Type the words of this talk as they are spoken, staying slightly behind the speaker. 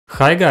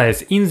Hi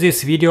guys, in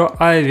this video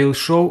I will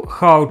show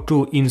how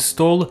to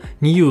install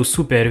new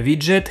super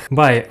widget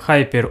by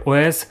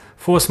HyperOS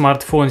for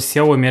smartphones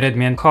Xiaomi,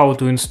 Redmi, and how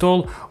to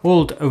install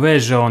old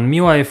version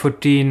MIUI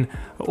 14,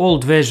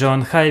 old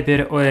version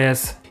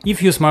HyperOS.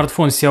 If your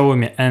smartphone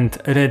Xiaomi and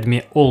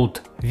Redmi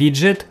old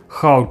widget,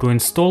 how to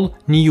install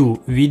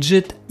new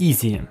widget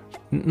easy.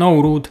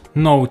 No root,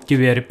 no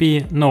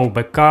TVRP, no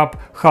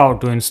backup, how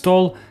to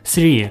install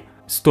 3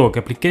 stock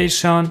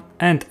application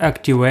and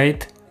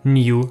activate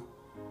new.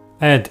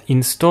 Add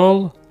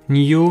install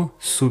new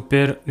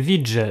super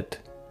widget.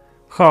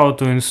 How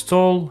to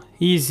install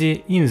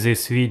easy in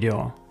this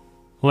video.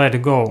 Let's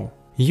go.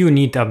 You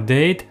need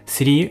update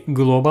 3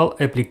 global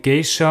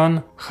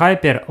application,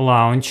 Hyper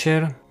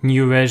Launcher,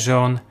 new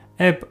version,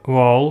 App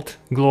Vault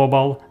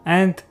Global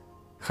and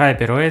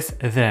HyperOS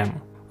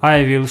them.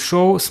 I will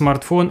show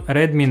smartphone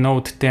Redmi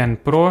Note 10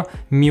 Pro,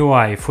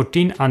 MIUI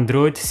 14,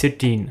 Android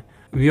 13.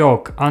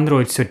 Work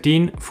Android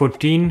 13,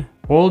 14,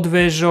 old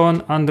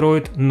version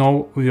Android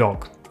no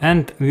work.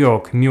 And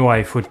work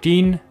MIUI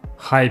 14,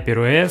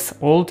 HyperOS,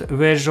 old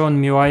version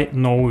MIUI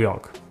no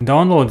work.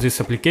 Download this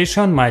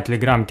application, my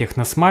Telegram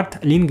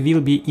technosmart, link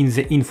will be in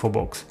the info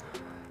box.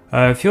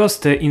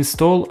 First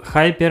install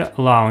Hyper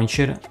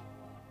Launcher,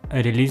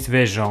 release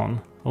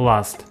version,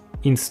 last,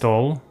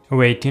 install,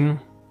 waiting,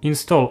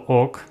 install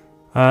OK.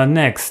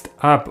 Next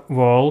App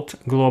Vault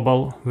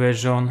global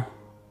version,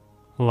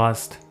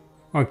 last,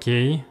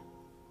 OK.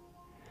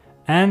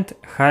 And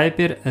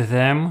Hyper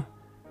them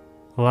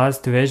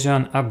last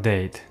version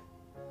update,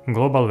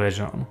 global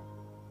version,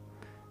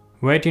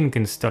 waiting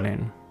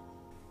installing.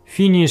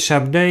 Finish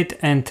update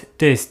and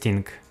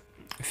testing.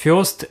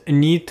 First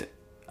need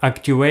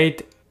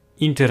activate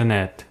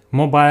internet,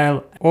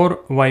 mobile or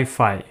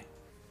Wi-Fi.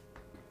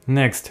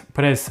 Next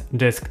press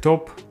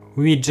desktop,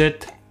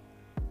 widget,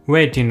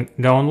 waiting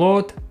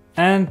download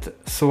and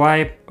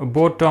swipe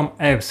bottom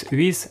apps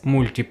with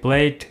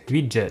multiplate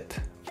widget,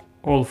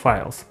 all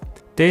files.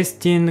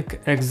 Testing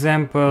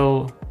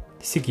example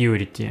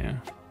security.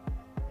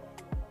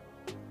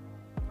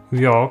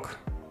 Work,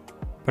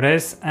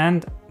 press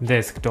and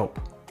desktop.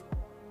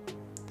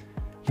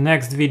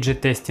 Next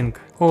widget testing,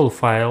 all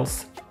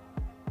files.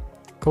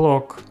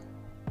 Clock,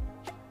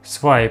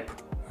 swipe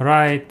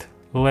right,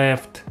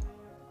 left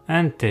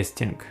and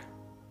testing.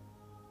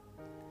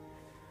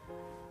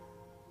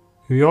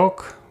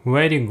 Work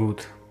very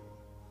good.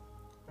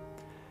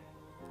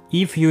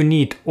 If you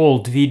need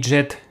old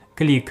widget,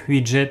 click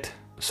widget,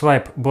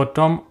 swipe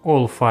bottom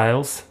all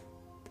files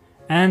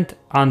and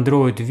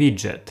Android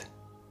widget.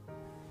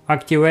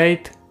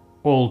 Activate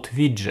old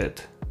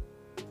widget.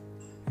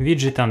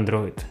 Widget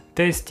Android.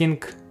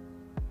 Testing.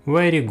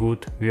 Very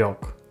good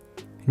work.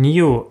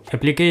 New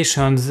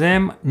application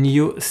them,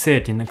 new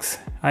settings.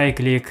 I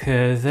click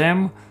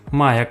them,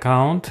 my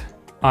account,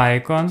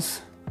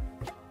 icons,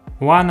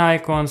 1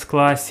 icons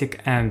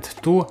classic and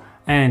 2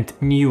 and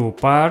new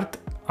part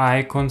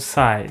icon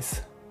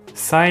size.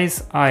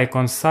 Size,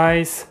 icon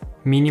size,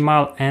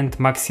 minimal and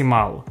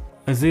maximal.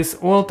 This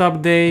old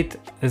update,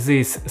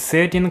 this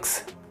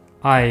settings,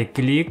 I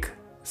click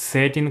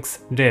settings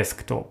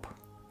desktop.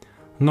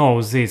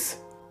 Now this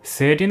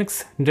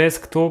settings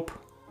desktop,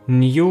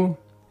 new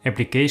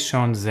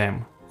application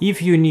them.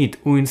 If you need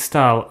to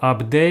install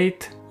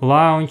update,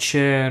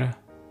 launcher,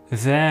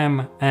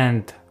 them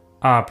and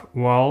App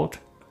Vault,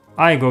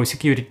 I go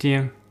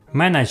security,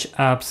 manage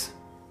apps,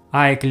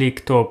 I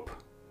click top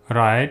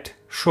right,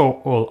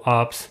 show all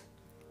apps,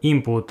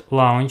 input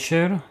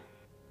launcher,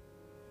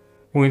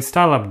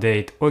 install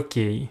update,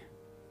 OK.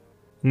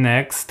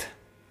 Next,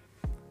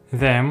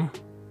 them,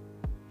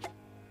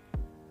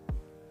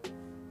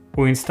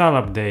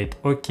 install update,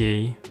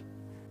 OK.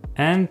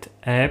 And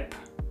App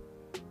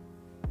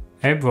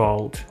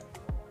Vault,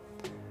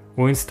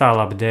 install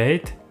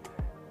update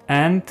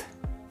and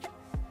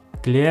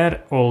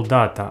clear all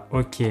data,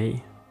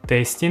 OK.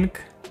 Testing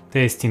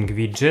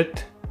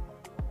widget,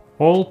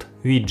 old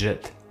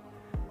widget.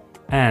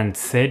 And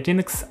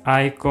settings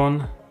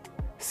icon,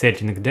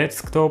 setting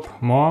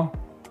desktop, more,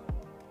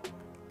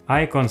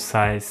 icon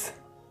size,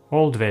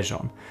 old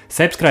version.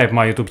 Subscribe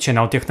my YouTube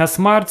channel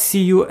technosmart,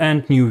 see you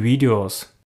and new videos.